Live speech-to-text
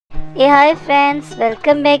Hey, hi friends,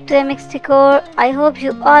 welcome back to MX Decor. I hope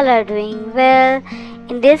you all are doing well.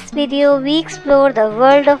 In this video, we explore the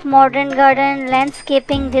world of modern garden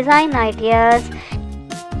landscaping design ideas.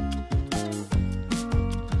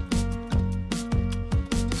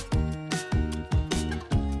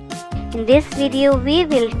 In this video, we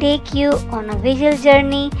will take you on a visual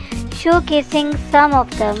journey showcasing some of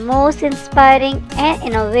the most inspiring and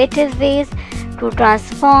innovative ways to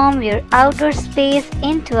transform your outdoor space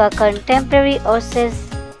into a contemporary oasis.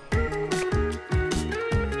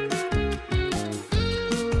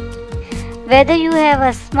 Whether you have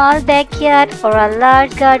a small backyard or a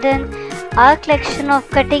large garden, our collection of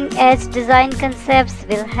cutting-edge design concepts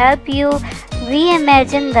will help you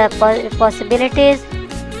reimagine the possibilities.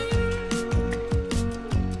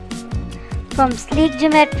 From sleek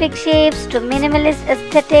geometric shapes to minimalist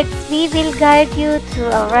aesthetics, we will guide you through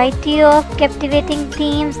a variety of captivating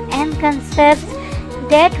themes and concepts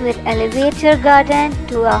that will elevate your garden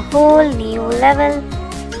to a whole new level.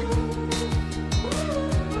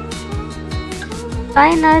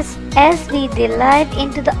 Join us as we delve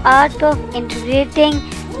into the art of integrating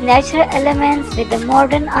natural elements with the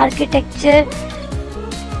modern architecture.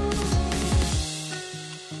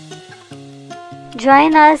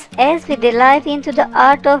 Join us as we delve into the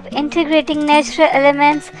art of integrating natural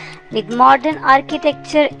elements with modern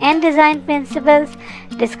architecture and design principles.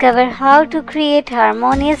 Discover how to create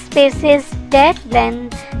harmonious spaces that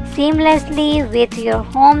blend seamlessly with your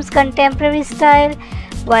home's contemporary style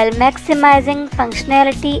while maximizing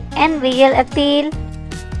functionality and visual appeal.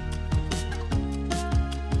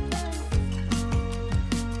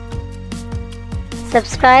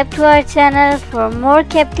 Subscribe to our channel for more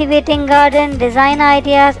captivating garden design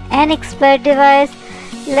ideas and expert advice.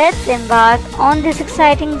 Let's embark on this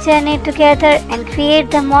exciting journey together and create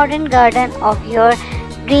the modern garden of your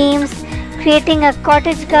dreams. Creating a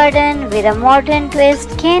cottage garden with a modern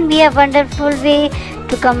twist can be a wonderful way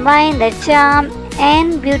to combine the charm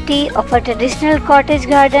and beauty of a traditional cottage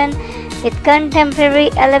garden with contemporary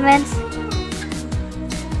elements.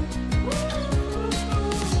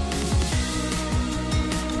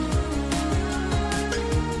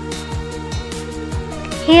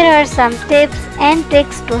 Here are some tips and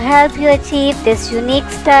tricks to help you achieve this unique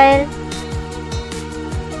style.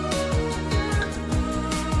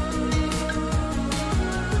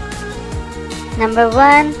 Number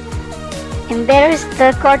 1. Embrace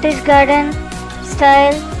the cottage garden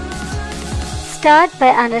style. Start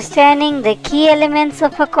by understanding the key elements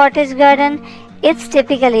of a cottage garden. It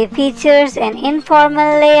typically features an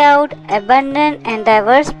informal layout, abundant and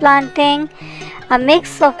diverse planting, a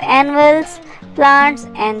mix of annuals, plants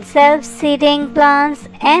and self-seeding plants,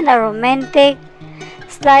 and a romantic,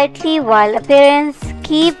 slightly wild appearance.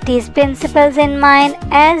 Keep these principles in mind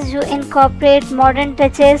as you incorporate modern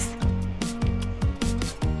touches.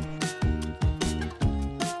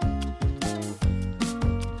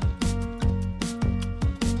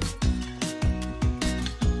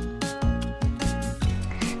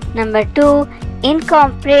 Number 2.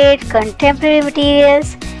 Incorporate contemporary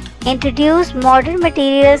materials. Introduce modern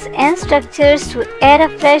materials and structures to add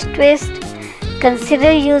a fresh twist.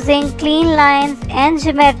 Consider using clean lines and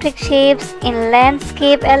geometric shapes in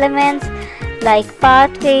landscape elements like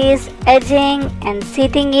pathways, edging, and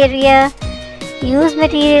seating area. Use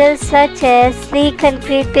materials such as sleek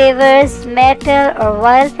concrete pavers, metal or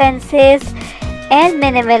wire fences, and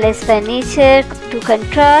minimalist furniture to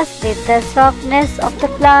contrast with the softness of the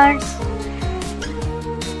plants.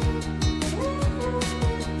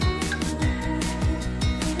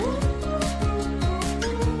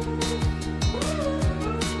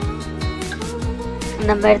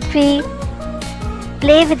 Number 3.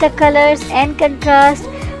 Play with the colors and contrast.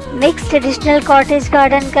 Mix traditional cottage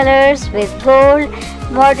garden colors with bold,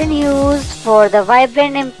 modern hues for the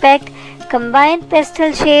vibrant impact. Combine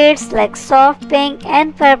pastel shades like soft pink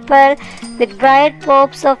and purple with bright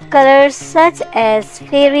pops of colors such as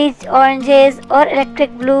fairy oranges or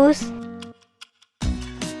electric blues.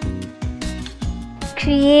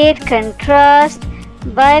 Create contrast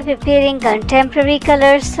by preparing contemporary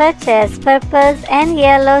colors such as purples and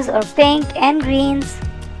yellows or pink and greens.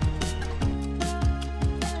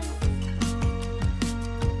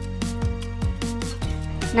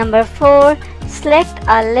 Number 4. Select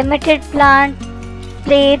a limited plant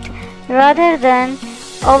plate rather than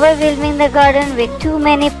overwhelming the garden with too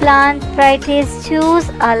many plant varieties. Choose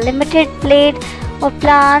a limited plate of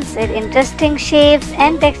plants with interesting shapes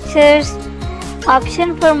and textures.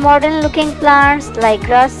 Option for modern looking plants like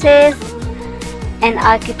grasses and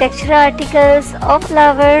architectural articles of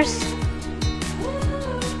flowers.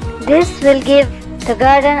 This will give the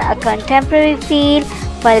garden a contemporary feel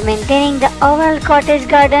while maintaining the overall cottage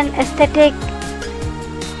garden aesthetic.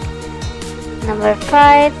 Number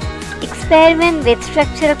 5. Experiment with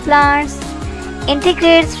structural plants.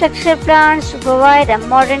 Integrate structural plants to provide a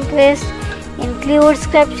modern twist. Include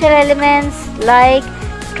sculptural elements like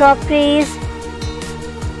draperies,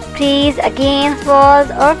 trees against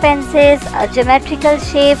walls or fences, or geometrical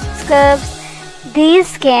shaped curves.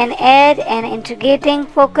 These can add an intriguing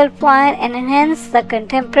focal point and enhance the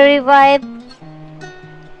contemporary vibe.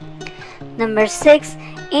 Number 6.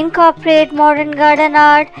 Incorporate modern garden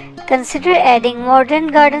art. Consider adding modern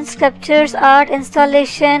garden sculptures, art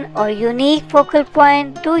installation, or unique focal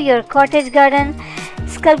point to your cottage garden.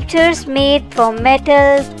 Sculptures made from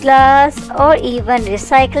metal, glass, or even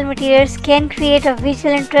recycled materials can create a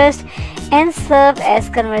visual interest and serve as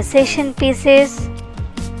conversation pieces.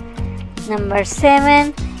 Number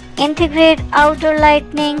 7. Integrate outdoor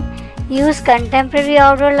lighting. Use contemporary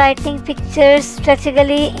outdoor lighting fixtures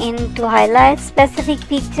strategically to highlight specific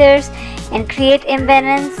features and create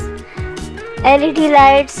imbalance. LED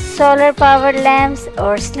lights, solar-powered lamps,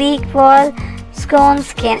 or sleek wall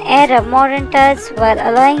sconces can add a modern touch while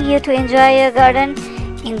allowing you to enjoy your garden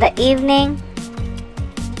in the evening.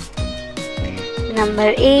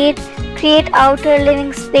 Number 8. Create outdoor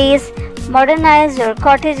living space. Modernize your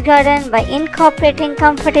cottage garden by incorporating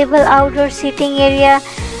comfortable outdoor seating area,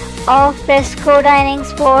 off-fresco dining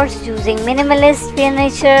spots, using minimalist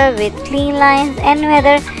furniture with clean lines and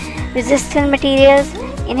weather-resistant materials.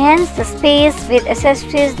 Enhance the space with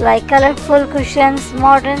accessories like colorful cushions,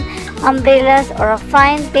 modern umbrellas, or a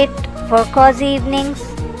fine pit for cozy evenings.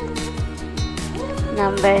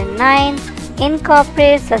 Number 9.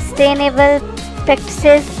 Incorporate sustainable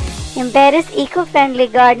practices. Embrace eco-friendly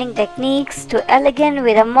gardening techniques to elegant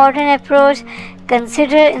with a modern approach.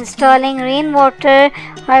 Consider installing rainwater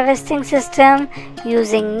harvesting system,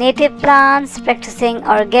 using native plants, practicing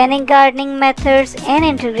organic gardening methods, and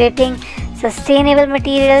integrating sustainable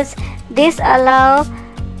materials. This allows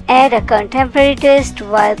add a contemporary twist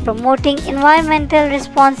while promoting environmental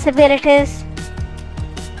responsibilities.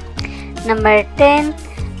 Number 10.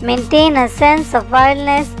 Maintain a sense of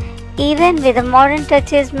wildness. Even with the modern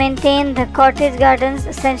touches, maintain the cottage garden's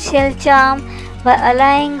essential charm by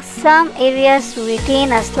allowing some areas to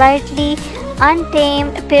retain a slightly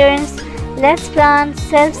untamed appearance. Let's plant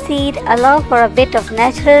self-seed, allow for a bit of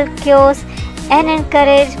natural chaos, and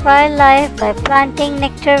encourage wildlife by planting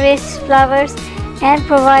nectar-rich flowers and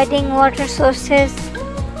providing water sources.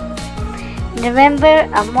 Remember,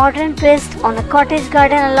 a modern twist on a cottage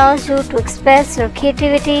garden allows you to express your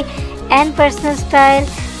creativity and personal style.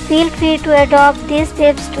 Feel free to adopt these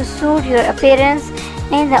tips to suit your appearance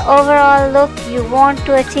and the overall look you want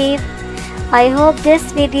to achieve. I hope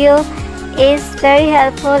this video is very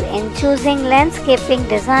helpful in choosing landscaping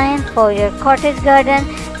design for your cottage garden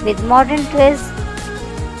with modern twists.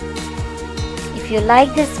 If you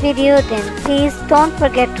like this video, then please don't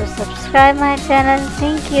forget to subscribe my channel.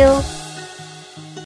 Thank you.